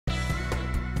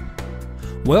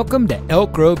Welcome to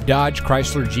Elk Grove Dodge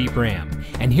Chrysler Jeep Ram,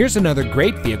 and here's another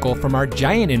great vehicle from our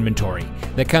giant inventory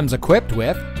that comes equipped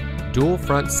with dual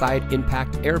front side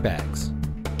impact airbags,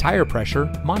 tire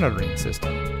pressure monitoring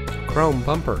system, chrome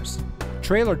bumpers,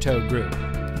 trailer tow group,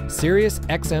 Sirius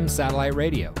XM satellite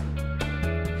radio.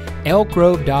 Elk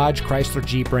Grove Dodge Chrysler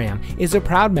Jeep Ram is a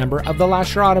proud member of the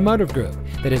Lasher Automotive Group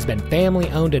that has been family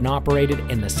owned and operated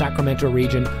in the Sacramento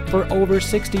region for over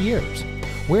 60 years.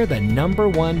 We're the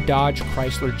 #1 Dodge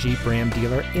Chrysler Jeep Ram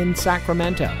dealer in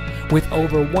Sacramento with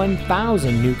over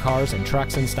 1,000 new cars and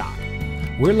trucks in stock.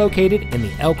 We're located in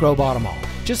the Elk Grove Auto Mall,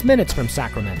 just minutes from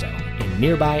Sacramento in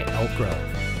nearby Elk Grove.